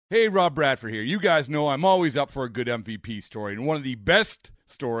Hey, Rob Bradford here. You guys know I'm always up for a good MVP story, and one of the best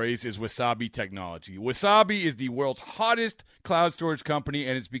stories is Wasabi Technology. Wasabi is the world's hottest cloud storage company,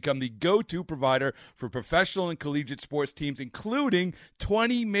 and it's become the go-to provider for professional and collegiate sports teams, including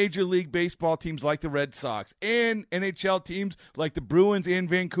 20 Major League Baseball teams like the Red Sox and NHL teams like the Bruins and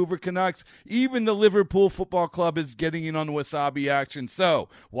Vancouver Canucks. Even the Liverpool Football Club is getting in on the Wasabi action. So,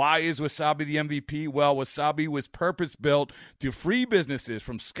 why is Wasabi the MVP? Well, Wasabi was purpose-built to free businesses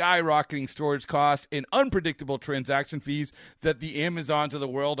from skyrocketing storage costs and unpredictable transaction fees that the Amazons of the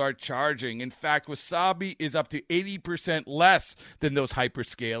world are charging. In fact, Wasabi is up to 80% less than those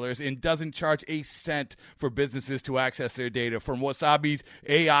hyperscalers and doesn't charge a cent for businesses to access their data. From Wasabi's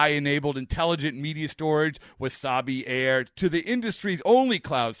AI-enabled intelligent media storage, Wasabi Air, to the industry's only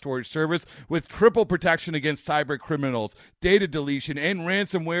cloud storage service with triple protection against cyber criminals, data deletion, and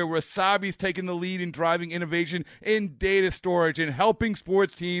ransomware, Wasabi's taken the lead in driving innovation in data storage and helping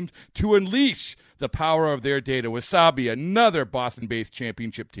sports teams to unleash the power of their data. Wasabi, another Boston-based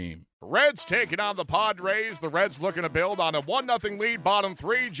championship team. Reds taking on the Padres. The Reds looking to build on a 1-0 lead, bottom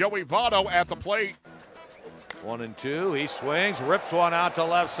three. Joey Votto at the plate. 1-2. He swings, rips one out to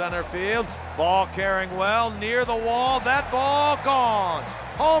left center field. Ball carrying well near the wall. That ball gone.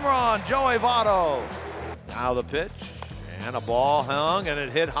 Home run, Joey Votto. Now the pitch, and a ball hung, and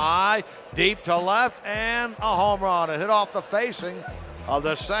it hit high, deep to left, and a home run. It hit off the facing of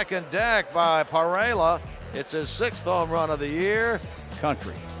the second deck by Parela. It's his 6th home run of the year.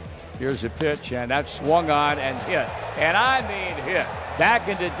 Country. Here's a pitch, and that's swung on and hit. And I mean hit. Back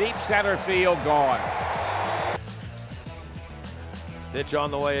into deep center field, gone. Pitch on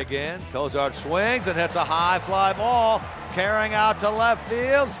the way again. Cozart swings and hits a high fly ball. Carrying out to left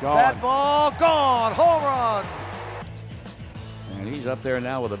field. Gone. That ball gone. Home run. And he's up there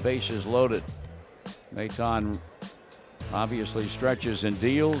now with the bases loaded. Maton obviously stretches and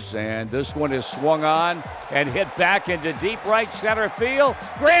deals, and this one is swung on and hit back into deep right center field.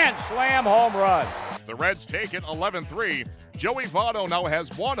 Grand slam home run. The Reds take it 11-3. Joey Votto now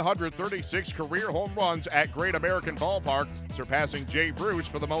has 136 career home runs at Great American Ballpark, surpassing Jay Bruce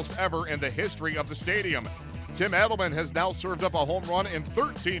for the most ever in the history of the stadium. Tim Edelman has now served up a home run in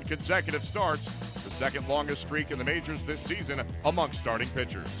 13 consecutive starts, the second longest streak in the majors this season among starting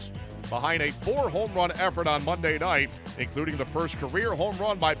pitchers. Behind a 4-home run effort on Monday night, including the first career home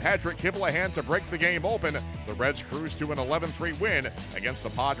run by Patrick Kivlehan to break the game open, the Reds cruise to an 11-3 win against the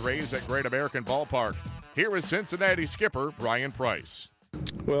Padres at Great American Ballpark. Here is Cincinnati skipper Brian Price.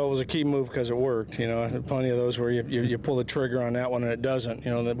 Well, it was a key move because it worked. You know, plenty of those where you pull the trigger on that one and it doesn't,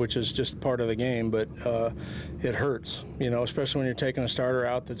 you know, which is just part of the game, but it hurts, you know, especially when you're taking a starter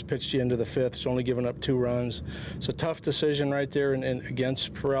out that's pitched you into the 5th. It's only given up 2 runs. It's a tough decision right there and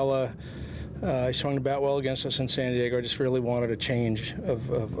against Parela. He swung the bat well against us in San Diego. I just really wanted a change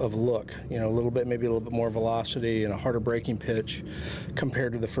of look, you know, a little bit, maybe a little bit more velocity and a harder breaking pitch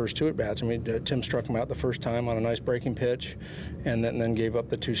compared to the first 2 at-bats. I mean, Tim struck him out the first time on a nice breaking pitch and then gave up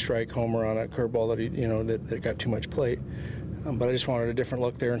the 2-strike homer on a curveball that he, you know, that got too much plate. But I just wanted a different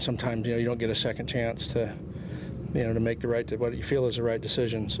look there, and sometimes, you know, you don't get a second chance to, you know, to make what you feel is the right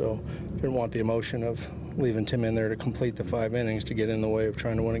decision. So didn't want the emotion of leaving Tim in there to complete the 5 innings to get in the way of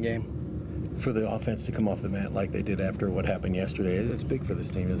trying to win a game. For the offense to come off the mat like they did after what happened yesterday, it's big for this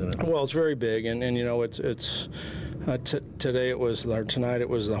team, isn't it? Well, it's very big, and you know, it's tonight it was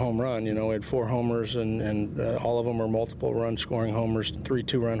the home run. You know, we had 4 homers, and all of them were multiple run scoring homers, 3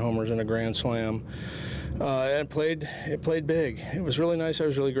 2-run homers and a grand slam. And it played big. It was really nice. It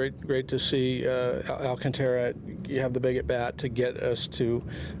was really great to see Alcantara have the big at bat to get us to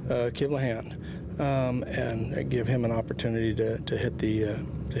Kivlehan, and give him an opportunity to hit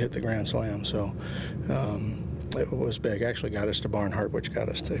the grand slam. So it was big. Actually got us to Barnhart, which got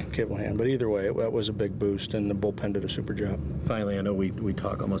us to Kivlehan. But either way, that was a big boost, and the bullpen did a super job. Finally, I know we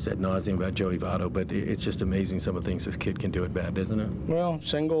talk almost ad nauseum about Joey Votto, but it's just amazing some of the things this kid can do at bat, isn't it? Well,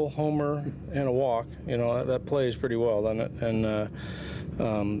 single, homer, and a walk. You know, that plays pretty well, doesn't it?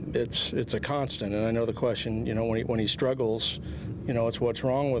 And it's a constant. And I know the question, you know, when he struggles, you know, it's what's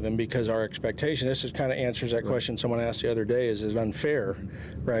wrong with him, because our expectation, this is kind of answers that question someone asked the other day, is it unfair,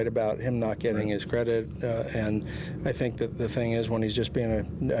 right, about him not getting his credit? And I think that the thing is, when he's just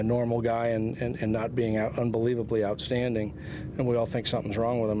being a normal guy and not being unbelievably outstanding, and we all think something's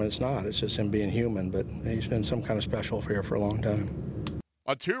wrong with him, and it's not. It's just him being human, but he's been some kind of special here for a long time.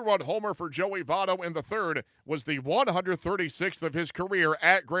 A 2-run homer for Joey Votto in the 3rd was the 136th of his career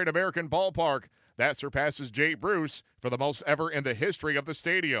at Great American Ballpark. That surpasses Jay Bruce for the most ever in the history of the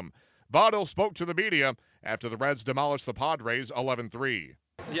stadium. Votto spoke to the media after the Reds demolished the Padres 11-3.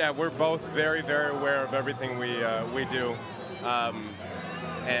 Yeah, we're both very, very aware of everything we do.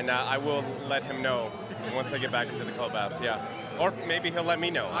 and I will let him know once I get back into the clubhouse, yeah. Or maybe he'll let me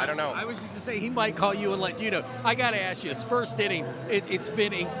know. I don't know. I was just going to say, he might call you and let you know. I got to ask you, his first inning, it's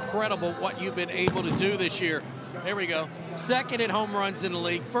been incredible what you've been able to do this year. There we go. Second in home runs in the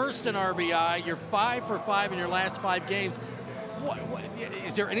league, first in RBI. You're 5 for 5 in your last 5 games. What,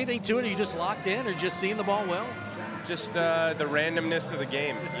 is there anything to it? Are you just locked in or just seeing the ball well? Just the randomness of the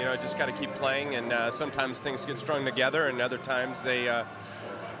game. You know, just got to keep playing, and sometimes things get strung together, and other times they,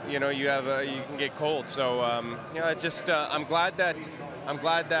 you can get cold. So, I'm glad that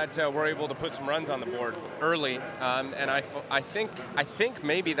we're able to put some runs on the board early, and I think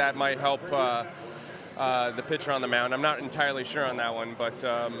maybe that might help the pitcher on the mound. I'm not entirely sure on that one, but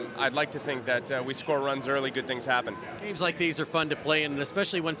I'd like to think that we score runs early, good things happen. Games like these are fun to play in, and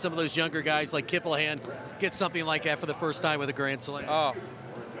especially when some of those younger guys like Kiflehan get something like that for the first time with a grand slam. Oh,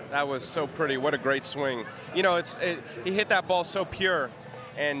 that was so pretty. What a great swing. You know, he hit that ball so pure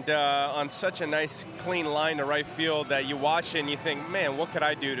and on such a nice, clean line to right field that you watch it and you think, man, what could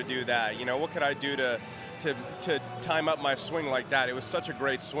I do to do that? You know, what could I do to time up my swing like that? It was such a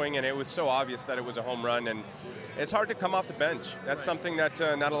great swing, and it was so obvious that it was a home run, and it's hard to come off the bench. That's something that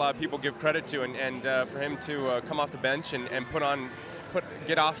not a lot of people give credit to, and for him to come off the bench and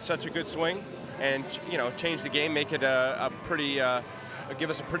get off such a good swing and, you know, change the game, make it a pretty give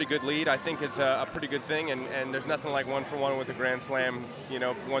us a pretty good lead, I think is a pretty good thing, and there's nothing like 1-for-1 with a grand slam, you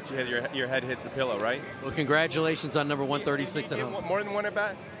know, once you hit your head hits the pillow, right? Well, congratulations on number 136 at home. More than one at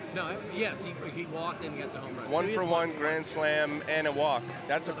bat? No, yes, he walked and he got the home run. 1-for-1 grand slam and a walk.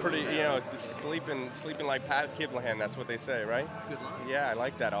 That's a pretty, you know, sleeping like Pat Kiflehan. That's what they say, right? That's a good line. Yeah, I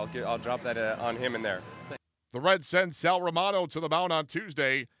like that. I'll drop that on him in there. The Reds send Sal Romano to the mound on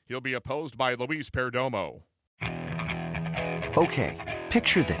Tuesday. He'll be opposed by Luis Perdomo. Okay,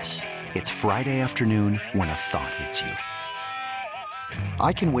 picture this. It's Friday afternoon when a thought hits you.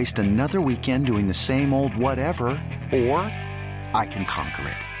 I can waste another weekend doing the same old whatever, or I can conquer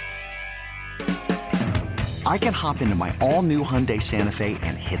it. I can hop into my all-new Hyundai Santa Fe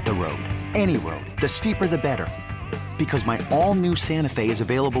and hit the road. Any road. The steeper, the better. Because my all-new Santa Fe is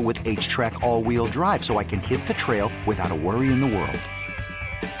available with H-Track all-wheel drive, so I can hit the trail without a worry in the world.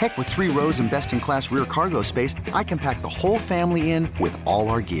 Heck, with 3 rows and best-in-class rear cargo space, I can pack the whole family in with all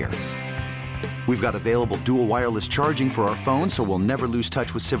our gear. We've got available dual wireless charging for our phones, so we'll never lose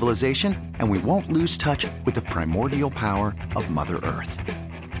touch with civilization, and we won't lose touch with the primordial power of Mother Earth.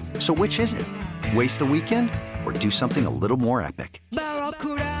 So which is it? Waste the weekend or do something a little more epic?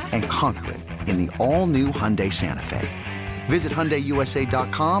 And conquer it in the all-new Hyundai Santa Fe. Visit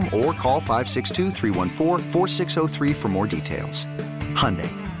HyundaiUSA.com or call 562-314-4603 for more details. Hyundai,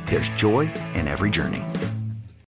 there's joy in every journey.